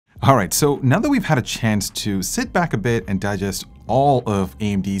All right, so now that we've had a chance to sit back a bit and digest all of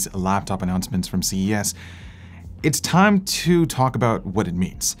AMD's laptop announcements from CES, it's time to talk about what it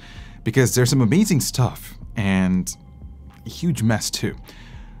means. Because there's some amazing stuff and a huge mess too.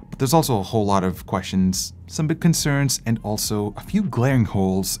 But there's also a whole lot of questions, some big concerns, and also a few glaring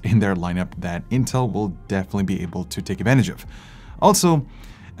holes in their lineup that Intel will definitely be able to take advantage of. Also,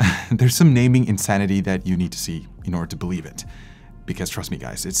 there's some naming insanity that you need to see in order to believe it. Because trust me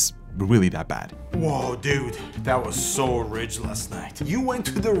guys, it's really that bad. Whoa, dude, that was so rich last night. You went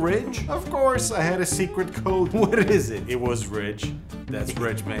to the Ridge? Of course, I had a secret code. What is it? It was Ridge. That's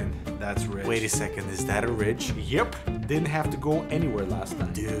rich, man. That's rich. Wait a second, is that a Ridge? Yep. Didn't have to go anywhere last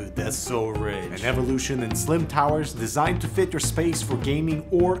night. Dude, that's so rich. An evolution in slim towers designed to fit your space for gaming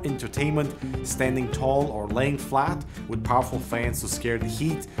or entertainment, standing tall or laying flat, with powerful fans to scare the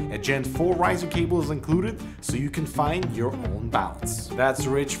heat. A Gen 4 riser cable is included, so you can find your own balance. That's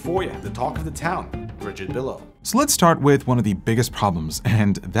Ridge for you, the talk of the town. Rigid below. So let's start with one of the biggest problems,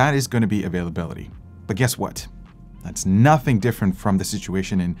 and that is going to be availability. But guess what? That's nothing different from the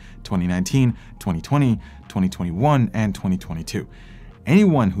situation in 2019, 2020, 2021, and 2022.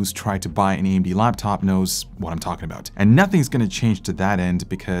 Anyone who's tried to buy an AMD laptop knows what I'm talking about. And nothing's going to change to that end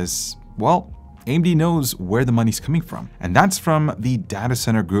because, well, AMD knows where the money's coming from. And that's from the data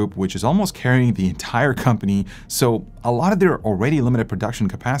center group, which is almost carrying the entire company. So a lot of their already limited production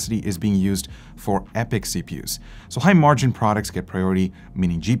capacity is being used for EPYC CPUs. So high margin products get priority,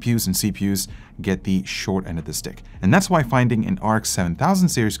 meaning GPUs and CPUs get the short end of the stick. And that's why finding an RX 7000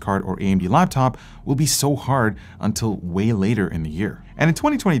 series card or AMD laptop will be so hard until way later in the year. And in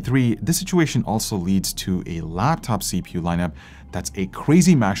 2023, this situation also leads to a laptop CPU lineup that's a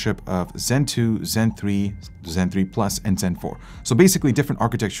crazy mashup of Zen 2, Zen 3, Zen 3 Plus, and Zen 4. So basically different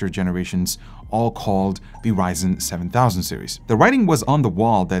architecture generations, all called the Ryzen 7000 series. The writing was on the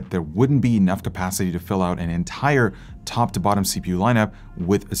wall that there wouldn't be enough capacity to fill out an entire top to bottom CPU lineup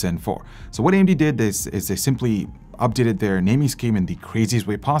with Zen 4. So what AMD did is they simply updated their naming scheme in the craziest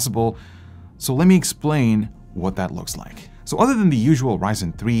way possible. So let me explain what that looks like. So other than the usual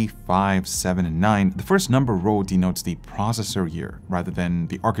Ryzen 3, 5, 7, and 9, the first number row denotes the processor year rather than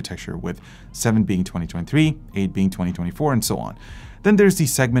the architecture, with 7 being 2023, 8 being 2024, and so on. Then there's the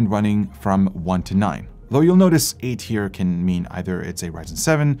segment running from 1 to 9. Though you'll notice 8 here can mean either it's a Ryzen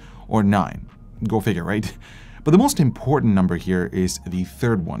 7 or 9. Go figure, right? But the most important number here is the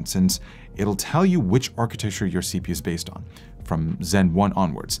third one, since it'll tell you which architecture your CPU is based on, from Zen 1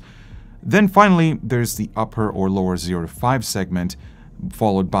 onwards. Then finally, there's the upper or lower 0 to 5 segment,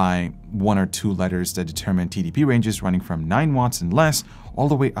 followed by 1 or 2 letters that determine TDP ranges running from 9 watts and less, all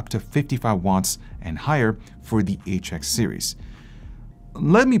the way up to 55 watts and higher for the HX series.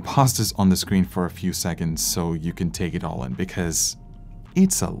 Let me pause this on the screen for a few seconds so you can take it all in, because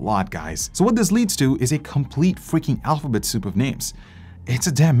it's a lot, guys. So what this leads to is a complete freaking alphabet soup of names. It's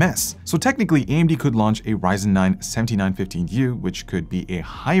a damn mess. So technically, AMD could launch a Ryzen 9 7915U, which could be a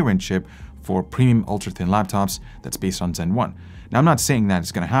higher-end chip for premium ultra-thin laptops that's based on Zen 1. Now, I'm not saying that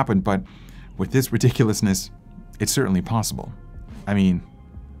it's going to happen, but with this ridiculousness, it's certainly possible. I mean,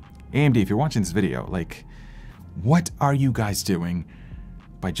 AMD, if you're watching this video, like, what are you guys doing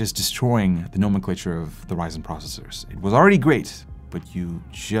by just destroying the nomenclature of the Ryzen processors? It was already great, but you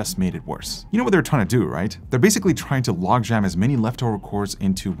just made it worse. You know what they're trying to do, right? They're basically trying to logjam as many leftover cores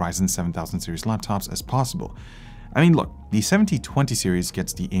into Ryzen 7000 series laptops as possible. I mean, look, the 7020 series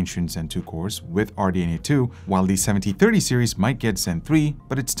gets the ancient Zen 2 cores with RDNA 2, while the 7030 series might get Zen 3,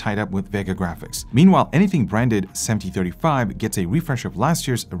 but it's tied up with Vega graphics. Meanwhile, anything branded 7035 gets a refresh of last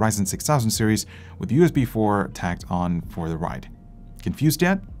year's Ryzen 6000 series with USB 4 tacked on for the ride. Confused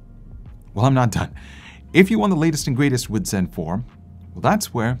yet? Well, I'm not done. If you want the latest and greatest with Zen 4, well,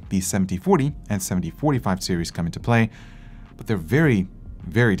 that's where the 7040 and 7045 series come into play, but they're very,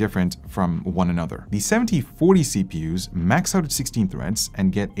 very different from one another. The 7040 CPUs max out at 16 threads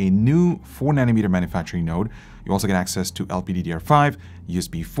and get a new 4nm manufacturing node. You also get access to LPDDR5,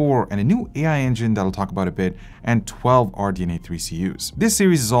 USB 4, and a new AI engine that I'll talk about a bit, and 12 RDNA 3 CUs. This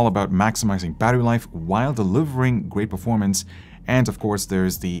series is all about maximizing battery life while delivering great performance. And of course,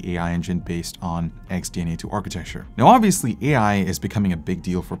 there's the AI engine based on XDNA2 architecture. Now, obviously, AI is becoming a big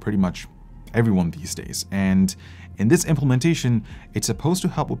deal for pretty much everyone these days. And in this implementation, it's supposed to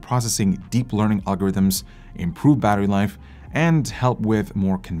help with processing deep learning algorithms, improve battery life, and help with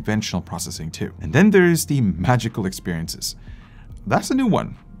more conventional processing too. And then there's the magical experiences. That's a new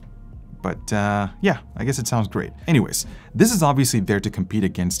one. But yeah, I guess it sounds great. Anyways, this is obviously there to compete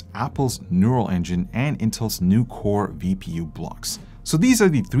against Apple's Neural Engine and Intel's new Core VPU blocks. So these are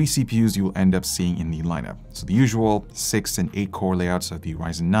the three CPUs you will end up seeing in the lineup. So the usual 6 and 8 core layouts of the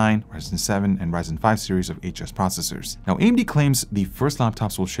Ryzen 9, Ryzen 7, and Ryzen 5 series of HS processors. Now AMD claims the first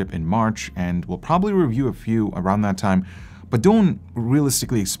laptops will ship in March, and we'll probably review a few around that time, but don't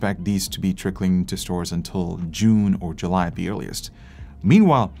realistically expect these to be trickling to stores until June or July at the earliest.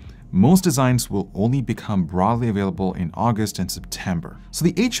 Meanwhile, most designs will only become broadly available in August and September. So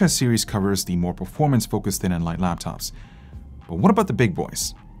the HS series covers the more performance-focused thin and light laptops. But what about the big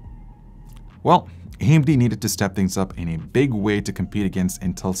boys? Well, AMD needed to step things up in a big way to compete against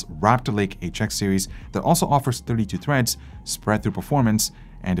Intel's Raptor Lake HX series that also offers 32 threads, spread through performance,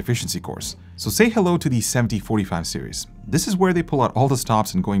 and efficiency cores. So say hello to the 7045 series. This is where they pull out all the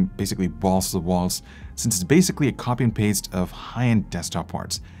stops and going basically balls to the walls, since it's basically a copy and paste of high-end desktop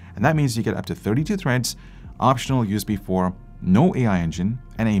parts. And that means you get up to 32 threads, optional USB 4, no AI engine,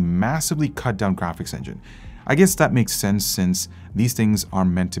 and a massively cut down graphics engine. I guess that makes sense since these things are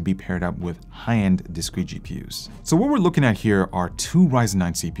meant to be paired up with high-end discrete GPUs. So what we're looking at here are two Ryzen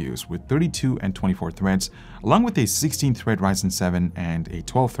 9 CPUs with 32 and 24 threads, along with a 16-thread Ryzen 7 and a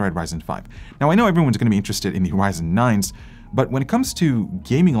 12-thread Ryzen 5. Now I know everyone's going to be interested in the Ryzen 9s, but when it comes to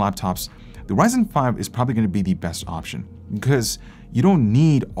gaming laptops, the Ryzen 5 is probably going to be the best option because you don't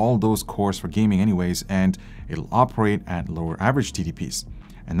need all those cores for gaming anyways, and it'll operate at lower average TDPs.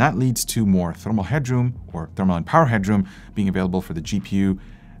 And that leads to more thermal headroom or thermal and power headroom being available for the GPU,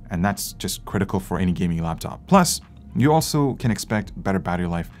 and that's just critical for any gaming laptop. Plus, you also can expect better battery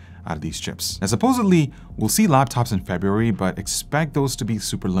life out of these chips. Now, supposedly, we'll see laptops in February, but expect those to be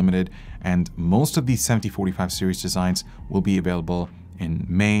super limited, and most of these 7045 series designs will be available in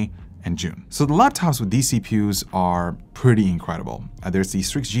May and June. So the laptops with these CPUs are pretty incredible. There's the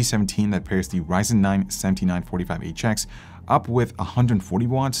Strix G17 that pairs the Ryzen 9 7945HX up with 140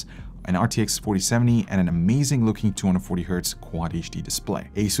 watts, an RTX 4070, and an amazing looking 240Hz Quad HD display.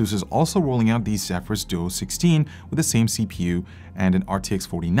 ASUS is also rolling out the Zephyrus Duo 16 with the same CPU and an RTX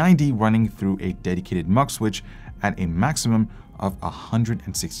 4090 running through a dedicated mux switch at a maximum of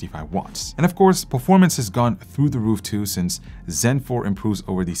 165 watts. And of course, performance has gone through the roof too, since Zen 4 improves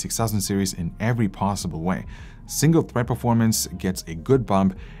over the 6000 series in every possible way. Single thread performance gets a good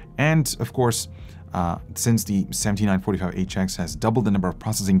bump, and of course, since the 7945HX has doubled the number of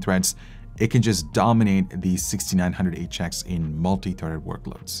processing threads, it can just dominate the 6900HX in multi-threaded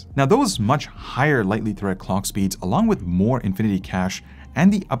workloads. Now, those much higher lightly threaded clock speeds, along with more Infinity Cache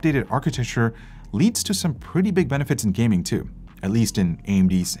and the updated architecture, leads to some pretty big benefits in gaming too, at least in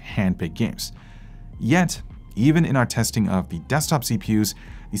AMD's hand-picked games. Yet, even in our testing of the desktop CPUs,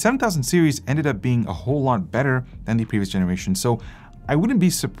 the 7000 series ended up being a whole lot better than the previous generation, so I wouldn't be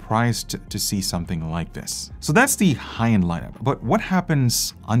surprised to see something like this. So that's the high-end lineup, but what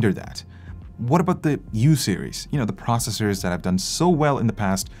happens under that? What about the U series? You know, the processors that have done so well in the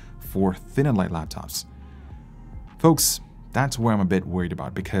past for thin and light laptops. Folks, that's where I'm a bit worried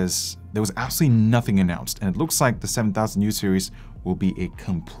about, because there was absolutely nothing announced, and it looks like the 7000U series will be a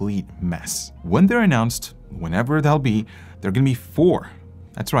complete mess. When they're announced, whenever they'll be, there are going to be four.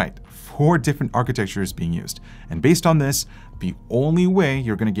 That's right, 4 different architectures being used. And based on this, the only way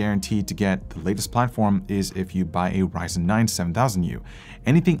you're going to guarantee to get the latest platform is if you buy a Ryzen 9 7000U.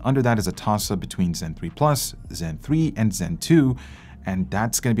 Anything under that is a toss-up between Zen 3 Plus, Zen 3, and Zen 2, and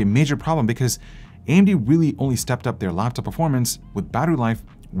that's going to be a major problem because AMD really only stepped up their laptop performance with battery life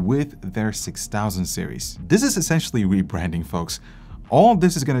with their 6000 series. This is essentially rebranding, folks. All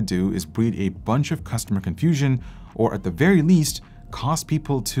this is going to do is breed a bunch of customer confusion, or at the very least, cause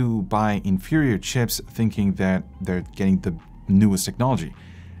people to buy inferior chips thinking that they're getting the newest technology.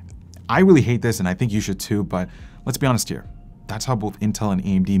 I really hate this, and I think you should too, but let's be honest here. That's how both Intel and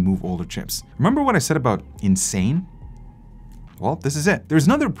AMD move older chips. Remember what I said about insane? Well, this is it. There's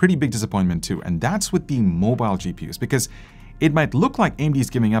another pretty big disappointment too, and that's with the mobile GPUs, because it might look like AMD is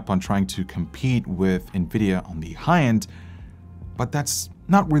giving up on trying to compete with NVIDIA on the high end, but that's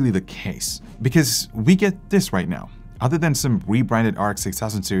not really the case, because we get this right now. Other than some rebranded RX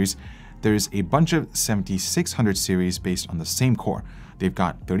 6000 series, there's a bunch of 7600 series based on the same core. They've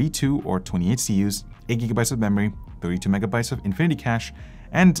got 32 or 28 CUs, 8 GB of memory, 32 MB of Infinity Cache,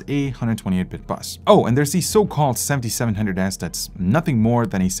 and a 128-bit bus. Oh, and there's the so-called 7700S that's nothing more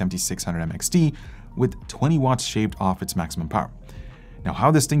than a 7600 MXT with 20 watts shaved off its maximum power. Now, how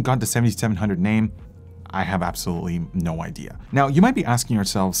this thing got the 7700 name, I have absolutely no idea. Now, you might be asking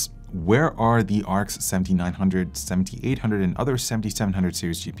yourselves, where are the RX 7900, 7800, and other 7700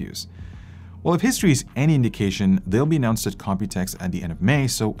 series GPUs? Well, if history is any indication, they'll be announced at Computex at the end of May,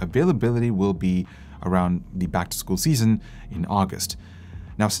 so availability will be around the back-to-school season in August.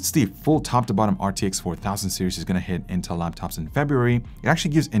 Now, since the full top-to-bottom RTX 4000 series is going to hit Intel laptops in February, it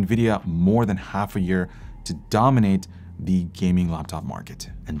actually gives NVIDIA more than half a year to dominate the gaming laptop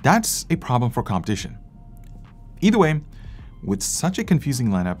market. And that's a problem for competition. Either way, with such a confusing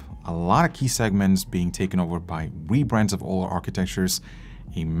lineup, a lot of key segments being taken over by rebrands of older architectures,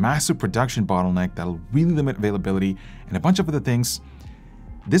 a massive production bottleneck that'll really limit availability, and a bunch of other things,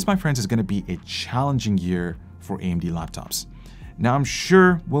 this, my friends, is going to be a challenging year for AMD laptops. Now, I'm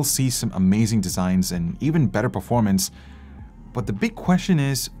sure we'll see some amazing designs and even better performance, but the big question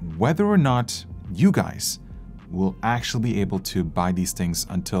is whether or not you guys will actually be able to buy these things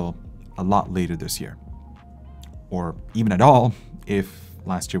until a lot later this year. Or even at all, if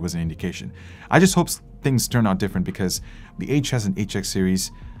last year was an indication. I just hope things turn out different because the HS and HX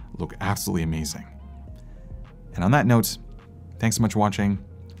series look absolutely amazing. And on that note, thanks so much for watching.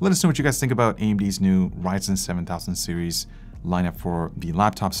 Let us know what you guys think about AMD's new Ryzen 7000 series lineup for the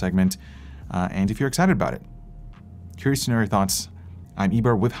laptop segment, and if you're excited about it. Curious to know your thoughts. I'm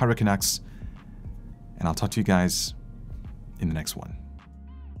Eber with Hardware Canucks, and I'll talk to you guys in the next one.